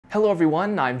Hello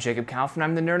everyone, I'm Jacob Kaufman,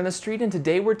 I'm the nerd on the street, and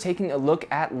today we're taking a look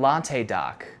at Latte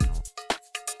Dock.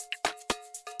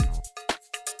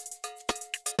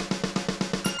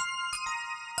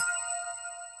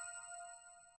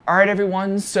 Alright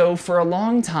everyone, so for a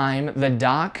long time, the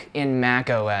dock in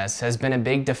macOS has been a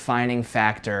big defining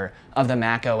factor of the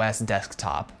macOS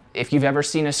desktop. If you've ever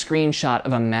seen a screenshot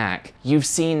of a Mac, you've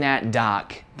seen that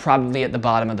dock probably at the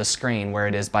bottom of the screen where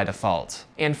it is by default.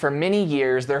 And for many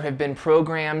years, there have been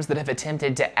programs that have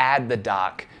attempted to add the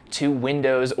dock to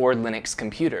Windows or Linux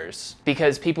computers,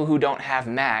 because people who don't have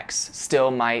Macs still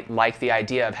might like the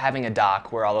idea of having a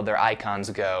dock where all of their icons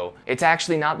go. It's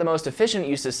actually not the most efficient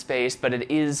use of space, but it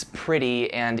is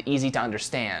pretty and easy to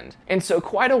understand. And so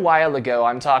quite a while ago,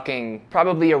 I'm talking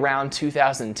probably around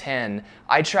 2010,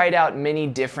 I tried out many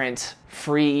different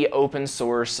free open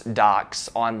source docks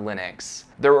on Linux.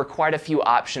 There were quite a few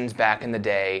options back in the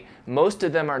day. Most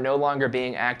of them are no longer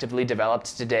being actively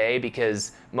developed today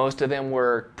because most of them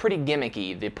were pretty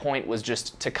gimmicky. The point was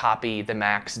just to copy the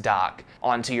Mac's dock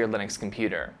onto your Linux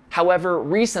computer. However,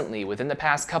 recently, within the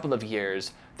past couple of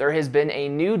years, there has been a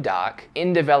new dock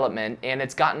in development and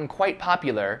it's gotten quite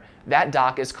popular. That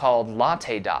dock is called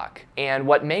Latte Dock. And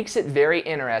what makes it very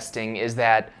interesting is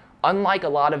that unlike a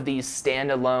lot of these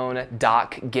standalone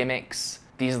dock gimmicks,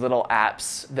 these little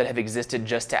apps that have existed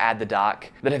just to add the dock,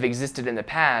 that have existed in the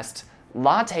past,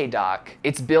 Latte Dock,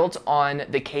 it's built on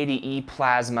the KDE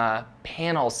Plasma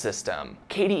panel system.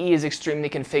 KDE is extremely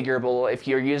configurable. If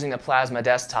you're using the Plasma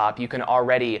desktop, you can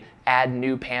already add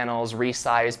new panels,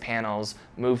 resize panels,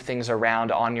 move things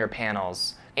around on your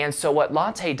panels. And so what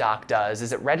Latte Dock does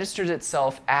is it registers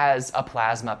itself as a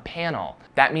Plasma panel.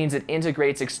 That means it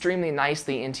integrates extremely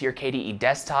nicely into your KDE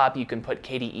desktop. You can put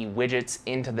KDE widgets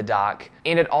into the dock.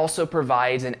 And it also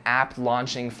provides an app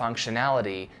launching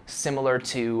functionality similar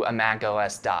to a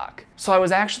macOS dock. So I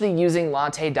was actually using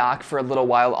Latte Dock for a little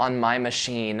while on my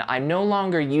machine. I'm no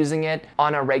longer using it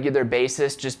on a regular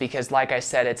basis just because, like I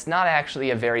said, it's not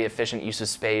actually a very efficient use of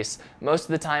space. Most of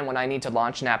the time when I need to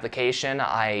launch an application,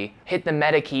 I hit the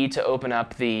meta key to open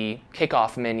up the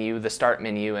kickoff menu, the start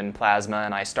menu in Plasma,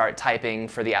 and I start typing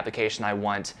for the application I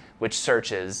want, which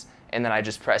searches, and then I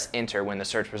just press enter when the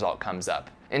search result comes up.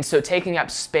 And so taking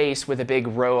up space with a big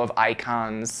row of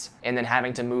icons and then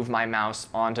having to move my mouse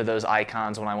onto those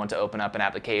icons when I want to open up an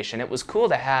application, it was cool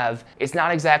to have. It's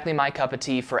not exactly my cup of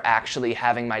tea for actually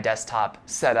having my desktop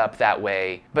set up that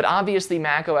way, but obviously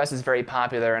macOS is very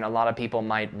popular and a lot of people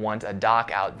might want a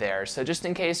dock out there. So just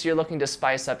in case you're looking to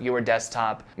spice up your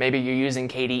desktop, maybe you're using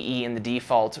KDE and the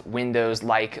default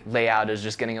Windows-like layout is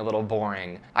just getting a little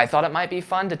boring, I thought it might be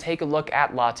fun to take a look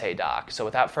at Latte Dock. So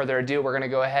without further ado, we're going to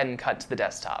go ahead and cut to the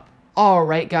desktop.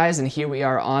 Alright guys, and here we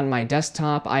are on my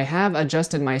desktop. I have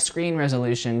adjusted my screen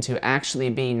resolution to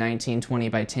actually be 1920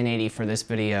 by 1080 for this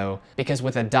video, because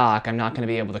with a dock, I'm not going to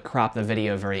be able to crop the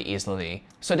video very easily.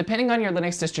 So depending on your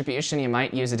Linux distribution, you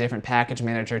might use a different package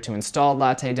manager to install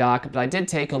Latte Dock, but I did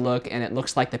take a look and it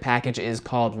looks like the package is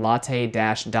called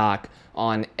Latte-Dock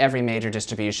on every major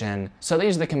distribution. So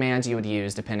these are the commands you would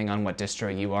use depending on what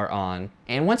distro you are on.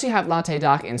 And once you have Latte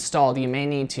Dock installed, you may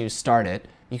need to start it.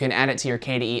 You can add it to your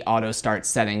KDE Auto Start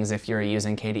settings if you're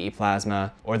using KDE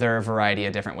Plasma, or there are a variety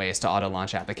of different ways to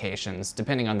auto-launch applications,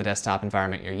 depending on the desktop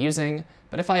environment you're using.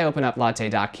 But if I open up Latte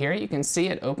Dock here, you can see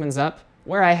it opens up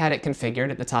where I had it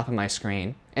configured at the top of my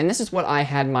screen. And this is what I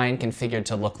had mine configured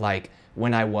to look like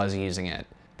when I was using it.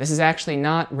 This is actually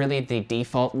not really the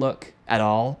default look at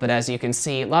all, but as you can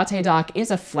see, Latte Dock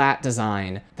is a flat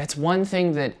design. That's one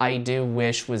thing that I do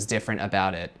wish was different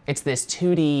about it. It's this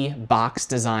 2D box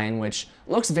design, which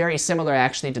looks very similar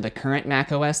actually to the current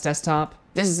macOS desktop.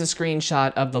 This is a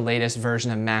screenshot of the latest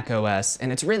version of macOS,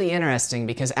 and it's really interesting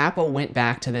because Apple went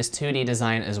back to this 2D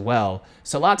design as well,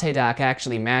 so Latte Dock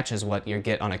actually matches what you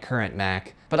get on a current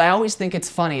Mac. But I always think it's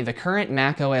funny, the current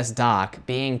macOS dock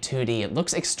being 2D, it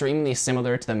looks extremely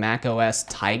similar to the macOS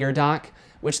Tiger dock,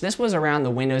 which this was around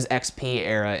the Windows XP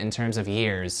era in terms of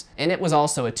years, and it was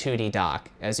also a 2D dock.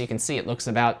 As you can see, it looks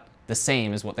about the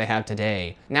same as what they have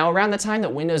today. Now, around the time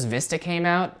that Windows Vista came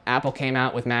out, Apple came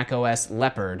out with macOS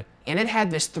Leopard, and it had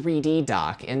this 3D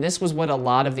dock, and this was what a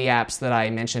lot of the apps that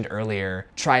I mentioned earlier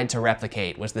tried to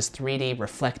replicate, was this 3D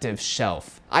reflective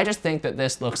shelf. I just think that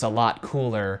this looks a lot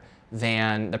cooler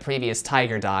than the previous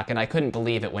Tiger dock, and I couldn't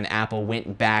believe it when Apple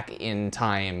went back in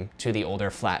time to the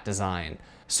older flat design.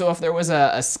 So if there was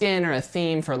a skin or a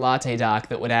theme for Latte Dock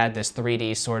that would add this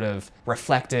 3D sort of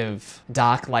reflective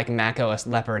dock like macOS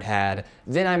Leopard had,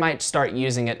 then I might start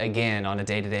using it again on a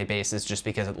day-to-day basis just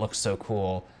because it looks so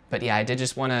cool. But yeah, I did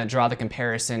just want to draw the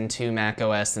comparison to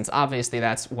macOS since obviously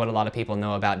that's what a lot of people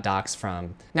know about docks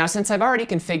from. Now, since I've already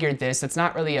configured this, it's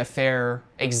not really a fair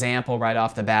example right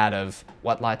off the bat of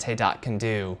what Latte Dock can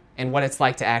do and what it's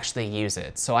like to actually use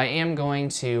it. So I am going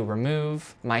to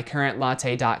remove my current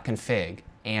Latte Dock config,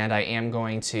 and I am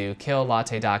going to kill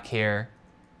Latte Dock here.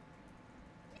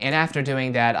 And after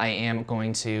doing that, I am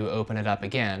going to open it up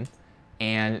again.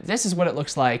 And this is what it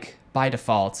looks like by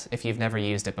default if you've never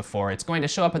used it before. It's going to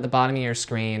show up at the bottom of your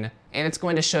screen, and it's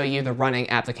going to show you the running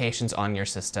applications on your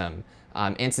system.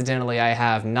 Incidentally, I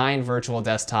have 9 virtual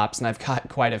desktops, and I've got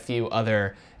quite a few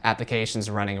other applications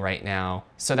running right now.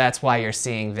 So that's why you're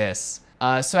seeing this.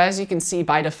 So as you can see,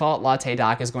 by default, Latte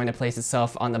Dock is going to place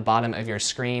itself on the bottom of your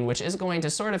screen, which is going to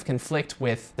sort of conflict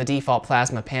with the default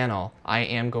Plasma panel. I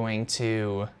am going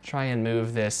to try and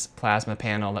move this Plasma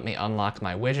panel. Let me unlock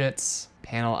my widgets.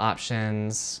 Panel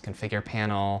options, configure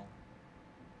panel,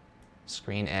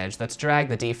 screen edge. Let's drag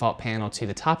the default panel to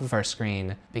the top of our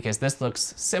screen because this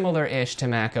looks similar-ish to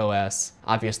macOS.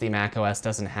 Obviously, macOS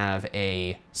doesn't have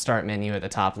a start menu at the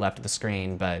top left of the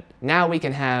screen, but now we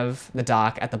can have the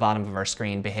dock at the bottom of our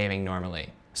screen behaving normally.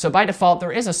 So by default,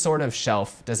 there is a sort of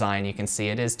shelf design. You can see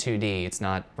it is 2D. It's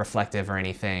not reflective or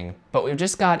anything. But we've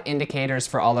just got indicators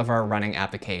for all of our running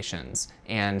applications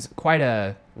and quite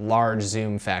a large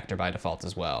zoom factor by default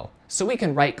as well. So we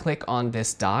can right-click on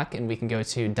this dock and we can go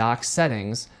to Dock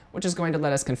Settings, which is going to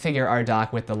let us configure our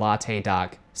dock with the Latte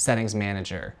Dock Settings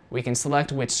Manager. We can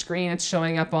select which screen it's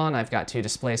showing up on. I've got 2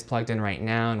 displays plugged in right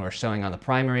now and we're showing on the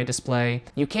primary display.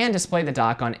 You can display the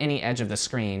dock on any edge of the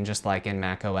screen, just like in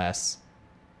macOS.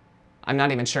 I'm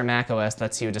not even sure macOS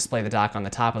lets you display the dock on the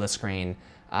top of the screen,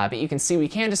 but you can see we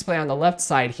can display on the left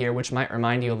side here, which might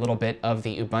remind you a little bit of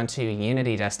the Ubuntu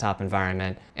Unity desktop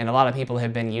environment, and a lot of people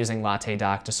have been using Latte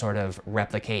Dock to sort of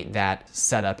replicate that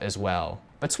setup as well.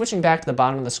 But switching back to the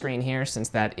bottom of the screen here, since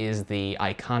that is the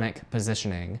iconic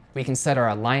positioning, we can set our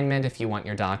alignment if you want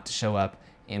your dock to show up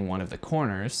in one of the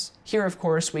corners. Here, of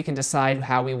course, we can decide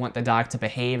how we want the dock to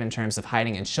behave in terms of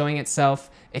hiding and showing itself.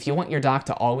 If you want your dock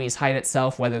to always hide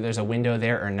itself, whether there's a window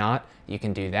there or not, you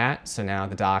can do that. So now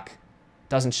the dock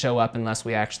doesn't show up unless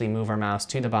we actually move our mouse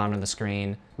to the bottom of the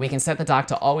screen. We can set the dock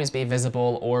to always be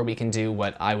visible, or we can do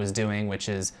what I was doing, which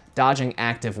is dodging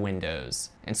active windows.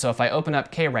 And so if I open up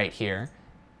KWrite here,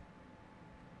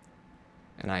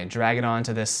 and I drag it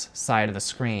onto this side of the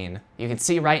screen, you can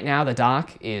see right now the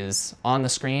dock is on the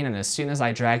screen, and as soon as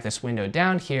I drag this window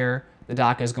down here, the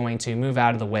dock is going to move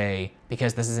out of the way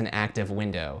because this is an active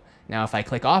window. Now if I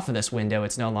click off of this window,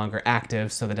 it's no longer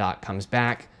active, so the dock comes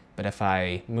back, but if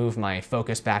I move my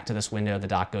focus back to this window, the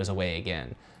dock goes away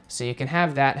again. So you can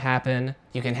have that happen.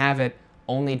 You can have it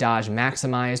only dodge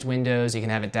maximized windows, you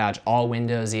can have it dodge all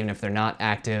windows even if they're not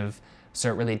active, so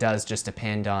it really does just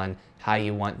depend on how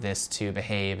you want this to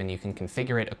behave, and you can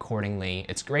configure it accordingly.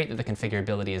 It's great that the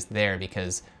configurability is there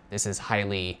because this is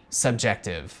highly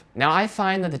subjective. Now I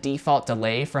find that the default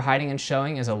delay for hiding and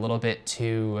showing is a little bit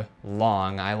too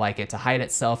long. I like it to hide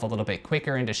itself a little bit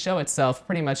quicker and to show itself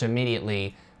pretty much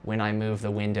immediately when I move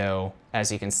the window,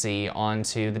 as you can see,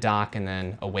 onto the dock and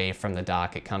then away from the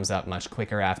dock. It comes up much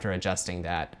quicker after adjusting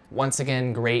that. Once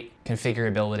again, great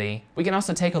configurability. We can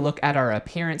also take a look at our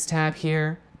Appearance tab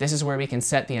here. This is where we can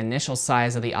set the initial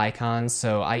size of the icons,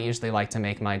 so I usually like to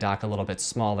make my dock a little bit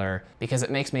smaller because it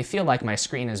makes me feel like my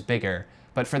screen is bigger.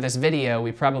 But for this video,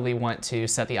 we probably want to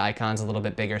set the icons a little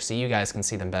bit bigger so you guys can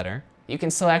see them better. You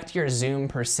can select your zoom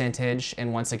percentage,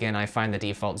 and once again, I find the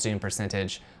default zoom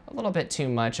percentage a little bit too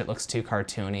much. It looks too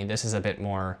cartoony. This is a bit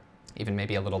more, even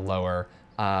maybe a little lower.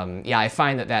 Yeah, I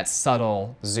find that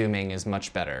subtle zooming is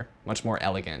much better, much more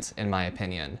elegant in my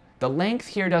opinion. The length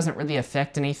here doesn't really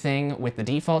affect anything with the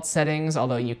default settings,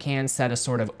 although you can set a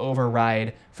sort of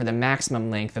override for the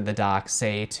maximum length of the dock,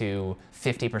 say to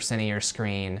 50% of your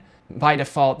screen. By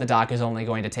default, the dock is only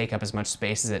going to take up as much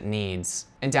space as it needs.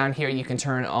 And down here you can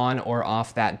turn on or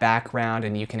off that background,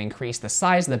 and you can increase the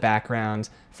size of the background,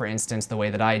 for instance the way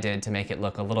that I did to make it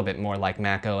look a little bit more like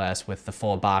macOS with the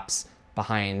full box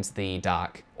behind the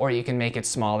dock. Or you can make it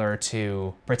smaller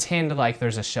to pretend like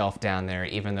there's a shelf down there,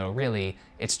 even though really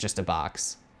it's just a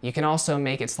box. You can also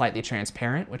make it slightly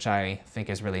transparent, which I think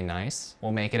is really nice.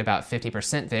 We'll make it about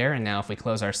 50% there, and now if we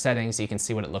close our settings, you can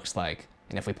see what it looks like.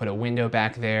 And if we put a window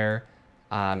back there,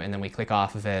 and then we click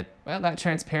off of it, well, that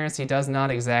transparency does not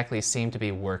exactly seem to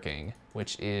be working,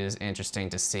 which is interesting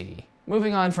to see.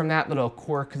 Moving on from that little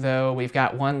quirk though, we've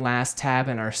got one last tab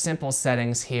in our simple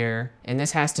settings here, and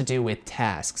this has to do with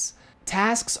tasks.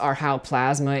 Tasks are how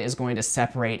Plasma is going to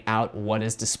separate out what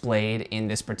is displayed in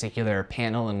this particular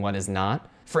panel and what is not.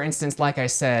 For instance, like I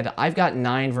said, I've got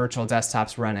 9 virtual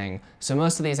desktops running, so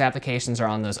most of these applications are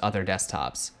on those other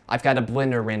desktops. I've got a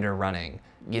Blender render running,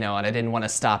 and I didn't want to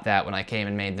stop that when I came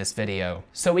and made this video.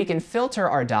 So we can filter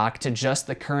our dock to just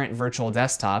the current virtual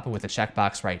desktop with the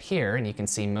checkbox right here, and you can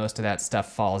see most of that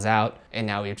stuff falls out, and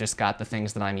now we've just got the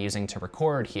things that I'm using to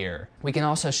record here. We can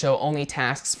also show only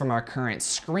tasks from our current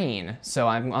screen. So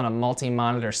I'm on a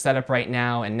multi-monitor setup right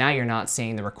now, and now you're not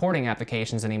seeing the recording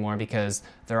applications anymore because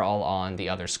they're all on the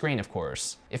other screen, of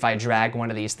course. If I drag one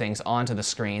of these things onto the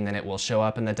screen, then it will show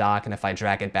up in the dock, and if I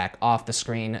drag it back off the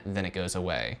screen, then it goes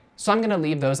away. So I'm going to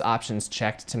leave those options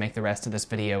checked to make the rest of this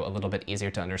video a little bit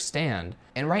easier to understand.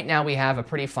 And right now we have a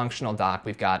pretty functional dock.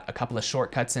 We've got a couple of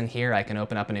shortcuts in here. I can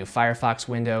open up a new Firefox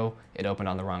window. It opened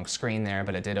on the wrong screen there,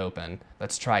 but it did open.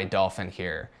 Let's try Dolphin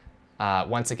here.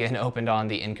 Once again, opened on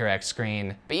the incorrect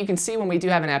screen. But you can see when we do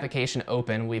have an application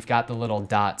open, we've got the little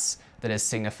dots that is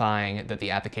signifying that the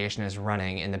application is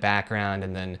running in the background,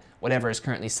 and then whatever is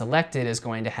currently selected is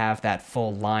going to have that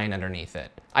full line underneath it.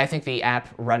 I think the app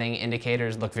running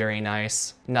indicators look very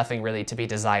nice. Nothing really to be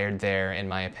desired there, in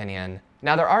my opinion.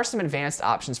 Now, there are some advanced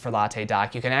options for Latte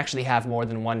Dock. You can actually have more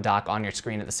than one dock on your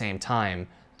screen at the same time,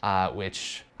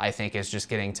 which I think is just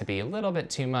getting to be a little bit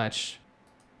too much.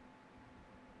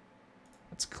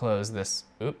 Let's close this.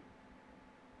 Oop.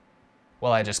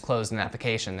 Well, I just closed an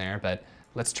application there, but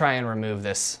let's try and remove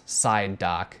this side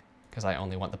dock because I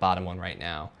only want the bottom one right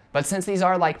now. But since these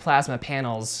are like Plasma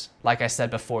panels, like I said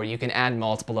before, you can add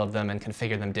multiple of them and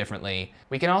configure them differently.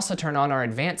 We can also turn on our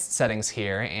advanced settings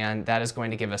here, and that is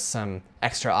going to give us some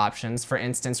extra options. For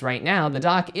instance, right now, the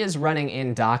dock is running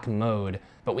in dock mode,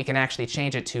 but we can actually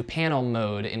change it to panel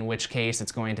mode, in which case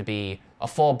it's going to be a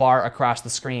full bar across the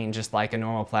screen, just like a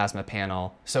normal Plasma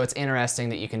panel. So it's interesting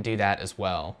that you can do that as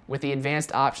well. With the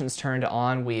advanced options turned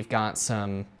on, we've got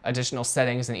some additional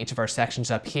settings in each of our sections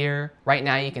up here. Right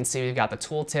now you can see we've got the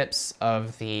tooltips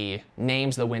of the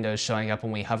names of the windows showing up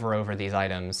when we hover over these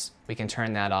items. We can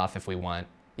turn that off if we want.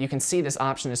 You can see this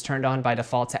option is turned on by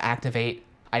default to activate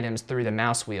items through the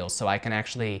mouse wheel, so I can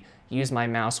actually use my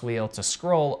mouse wheel to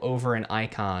scroll over an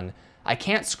icon. I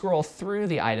can't scroll through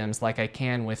the items like I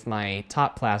can with my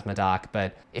top Plasma dock,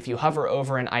 but if you hover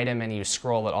over an item and you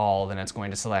scroll at all, then it's going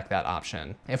to select that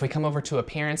option. If we come over to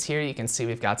Appearance here, you can see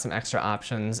we've got some extra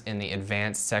options in the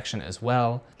Advanced section as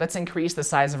well. Let's increase the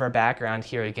size of our background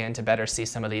here again to better see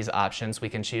some of these options. We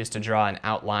can choose to draw an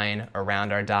outline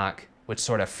around our dock, which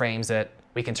sort of frames it.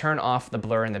 We can turn off the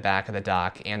blur in the back of the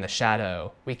dock and the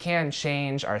shadow. We can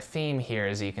change our theme here,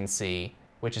 as you can see,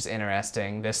 which is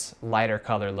interesting. This lighter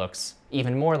color looks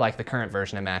even more like the current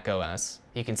version of macOS.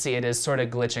 You can see it is sort of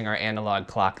glitching our analog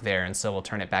clock there, and so we'll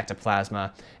turn it back to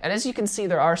Plasma. And as you can see,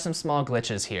 there are some small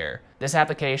glitches here. This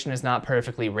application is not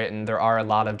perfectly written. There are a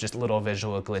lot of just little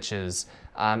visual glitches,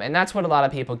 and that's what a lot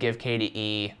of people give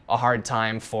KDE a hard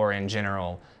time for in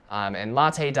general. And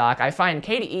Latte Dock, I find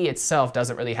KDE itself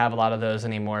doesn't really have a lot of those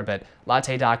anymore, but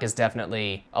Latte Dock is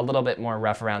definitely a little bit more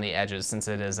rough around the edges since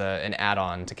it is an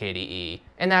add-on to KDE.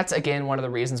 And that's, again, one of the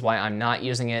reasons why I'm not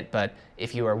using it, but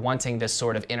if you are wanting this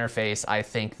sort of interface, I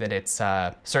think that it's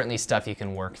certainly stuff you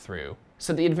can work through.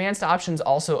 So the advanced options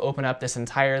also open up this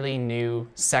entirely new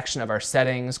section of our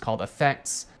settings called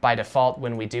Effects. By default,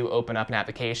 when we do open up an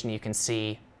application, you can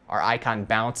see our icon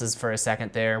bounces for a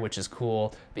second there, which is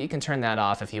cool, but you can turn that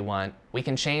off if you want. We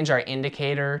can change our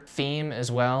indicator theme as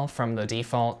well from the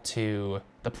default to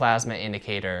the Plasma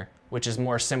indicator, which is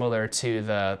more similar to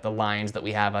the lines that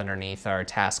we have underneath our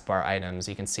taskbar items.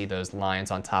 You can see those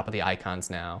lines on top of the icons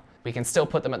now. We can still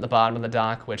put them at the bottom of the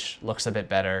dock, which looks a bit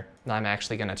better. And I'm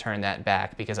actually going to turn that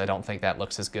back because I don't think that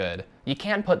looks as good. You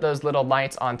can put those little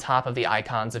lights on top of the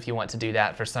icons if you want to do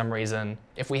that for some reason.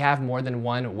 If we have more than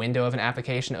one window of an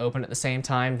application open at the same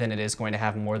time, then it is going to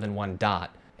have more than one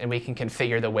dot. And we can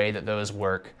configure the way that those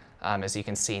work. As you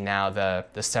can see now,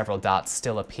 the several dots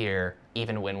still appear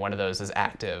even when one of those is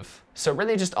active. So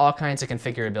really just all kinds of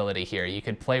configurability here. You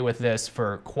could play with this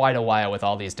for quite a while with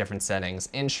all these different settings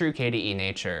in true KDE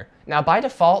nature. Now by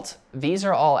default, these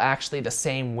are all actually the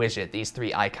same widget, these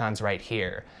three icons right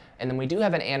here. And then we do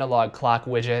have an analog clock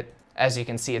widget. As you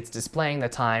can see, it's displaying the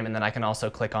time, and then I can also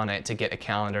click on it to get a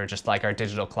calendar just like our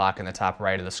digital clock in the top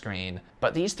right of the screen.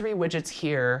 But these three widgets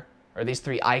here, or these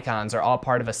three icons, are all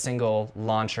part of a single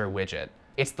launcher widget.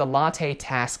 It's the Latte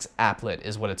Tasks applet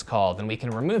is what it's called, and we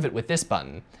can remove it with this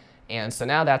button. And so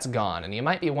now that's gone, and you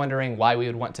might be wondering why we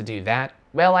would want to do that.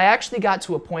 Well, I actually got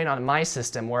to a point on my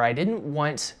system where I didn't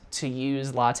want to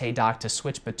use Latte Dock to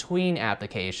switch between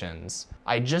applications.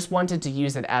 I just wanted to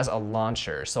use it as a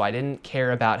launcher, so I didn't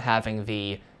care about having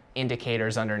the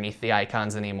indicators underneath the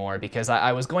icons anymore because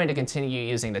I was going to continue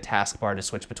using the taskbar to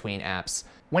switch between apps.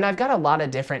 When I've got a lot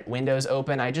of different windows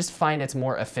open, I just find it's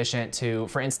more efficient to,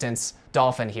 for instance,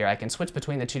 Dolphin here, I can switch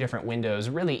between the two different windows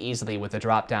really easily with a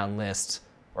drop-down list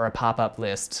or a pop-up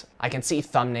list. I can see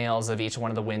thumbnails of each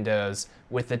one of the windows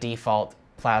with the default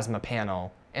Plasma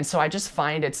panel. And so I just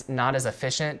find it's not as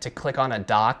efficient to click on a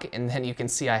dock, and then you can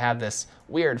see I have this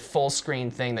weird full screen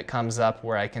thing that comes up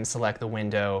where I can select the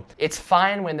window. It's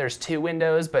fine when there's two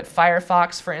windows, but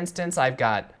Firefox, for instance, I've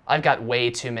got way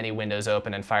too many windows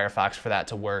open in Firefox for that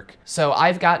to work. So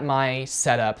I've got my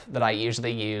setup that I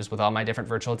usually use with all my different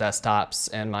virtual desktops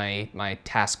and my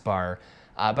taskbar.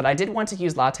 But I did want to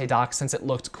use Latte Dock since it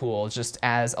looked cool just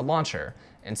as a launcher.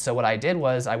 And so what I did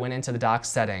was I went into the dock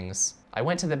settings. I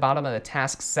went to the bottom of the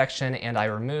tasks section and I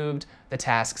removed the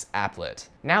tasks applet.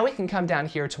 Now we can come down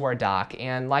here to our dock,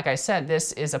 and like I said,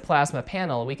 this is a Plasma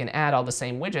panel. We can add all the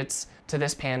same widgets to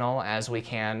this panel as we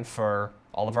can for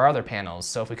all of our other panels.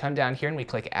 So if we come down here and we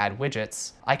click Add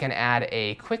Widgets, I can add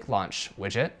a Quick Launch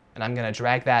widget, and I'm gonna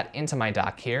drag that into my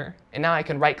dock here. And now I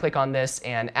can right click on this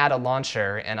and add a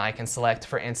launcher, and I can select,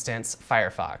 for instance,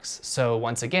 Firefox. So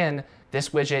once again,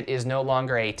 this widget is no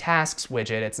longer a tasks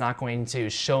widget. It's not going to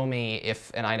show me if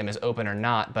an item is open or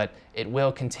not, but it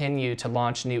will continue to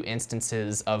launch new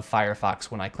instances of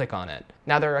Firefox when I click on it.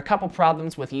 Now there are a couple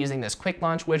problems with using this quick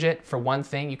launch widget. For one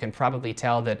thing, you can probably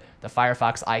tell that the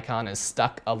Firefox icon is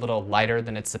stuck a little lighter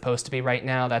than it's supposed to be right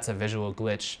now. That's a visual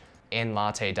glitch in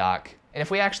Latte Dock. And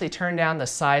if we actually turn down the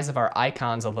size of our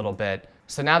icons a little bit,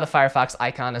 so now the Firefox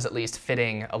icon is at least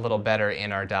fitting a little better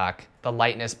in our dock. The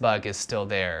lightness bug is still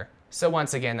there. So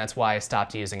once again, that's why I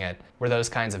stopped using it, were those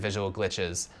kinds of visual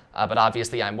glitches. But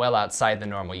obviously I'm well outside the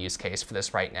normal use case for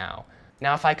this right now.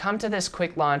 Now if I come to this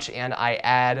quick launch and I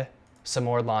add some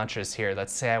more launchers here,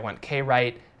 let's say I want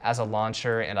KWrite as a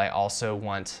launcher and I also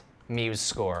want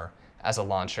MuseScore as a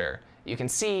launcher. You can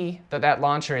see that that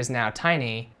launcher is now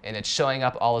tiny and it's showing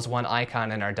up all as one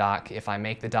icon in our dock. If I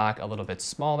make the dock a little bit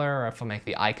smaller, or if I make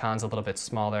the icons a little bit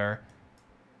smaller,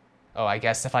 oh, I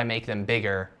guess if I make them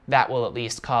bigger, that will at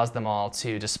least cause them all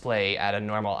to display at a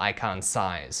normal icon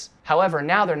size. However,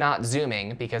 now they're not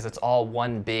zooming because it's all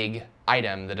one big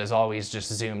item that is always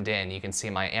just zoomed in. You can see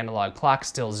my analog clock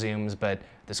still zooms, but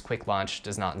this quick launch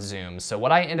does not zoom. So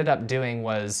what I ended up doing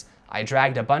was I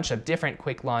dragged a bunch of different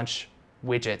quick launch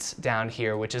widgets down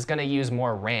here, which is going to use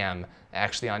more RAM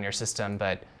actually on your system,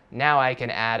 but now I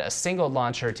can add a single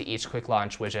launcher to each quick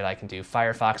launch widget. I can do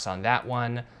Firefox on that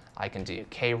one, I can do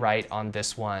KWrite on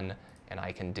this one, and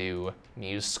I can do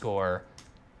MuseScore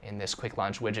in this quick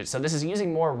launch widget. So this is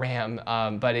using more RAM,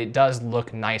 but it does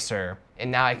look nicer.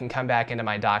 And now I can come back into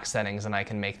my dock settings and I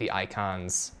can make the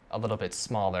icons a little bit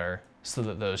smaller so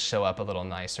that those show up a little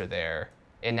nicer there.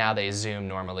 And now they zoom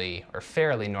normally, or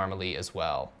fairly normally as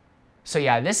well. So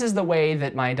yeah, this is the way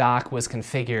that my dock was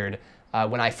configured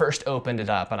when I first opened it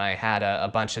up, and I had a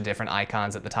bunch of different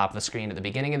icons at the top of the screen at the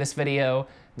beginning of this video.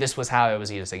 This was how I was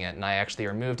using it, and I actually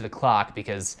removed the clock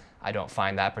because I don't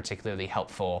find that particularly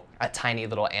helpful. A tiny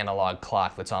little analog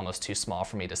clock that's almost too small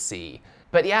for me to see.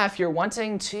 But yeah, if you're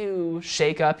wanting to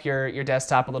shake up your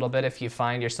desktop a little bit, if you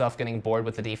find yourself getting bored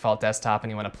with the default desktop and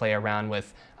you want to play around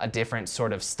with a different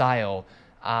sort of style,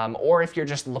 or if you're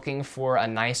just looking for a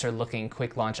nicer looking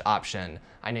quick launch option.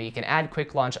 I know you can add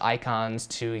quick launch icons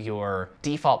to your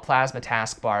default Plasma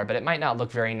taskbar, but it might not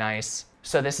look very nice.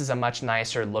 So this is a much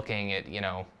nicer looking,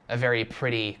 a very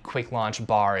pretty quick launch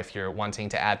bar if you're wanting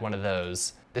to add one of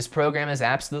those. This program is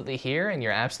absolutely here and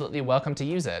you're absolutely welcome to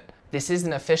use it. This is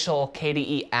an official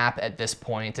KDE app at this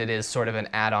point. It is sort of an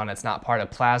add-on. It's not part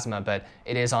of Plasma, but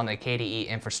it is on the KDE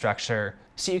infrastructure.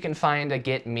 So you can find a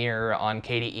Git mirror on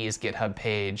KDE's GitHub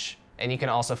page. And you can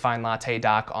also find Latte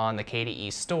Dock on the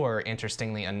KDE store,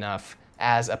 interestingly enough,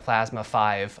 as a Plasma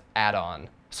 5 add-on.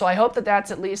 So I hope that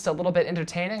that's at least a little bit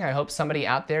entertaining. I hope somebody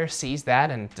out there sees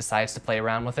that and decides to play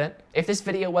around with it. If this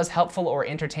video was helpful or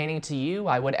entertaining to you,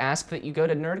 I would ask that you go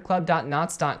to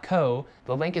nerdclub.knots.co.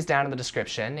 The link is down in the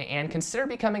description, and consider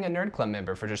becoming a Nerd Club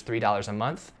member for just $3 a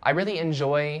month. I really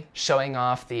enjoy showing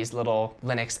off these little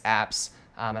Linux apps,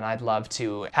 and I'd love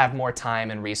to have more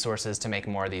time and resources to make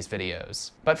more of these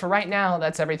videos. But for right now,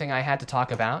 that's everything I had to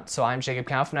talk about. So I'm Jacob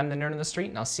Kaufman, I'm the Nerd on the Street,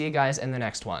 and I'll see you guys in the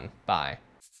next one. Bye.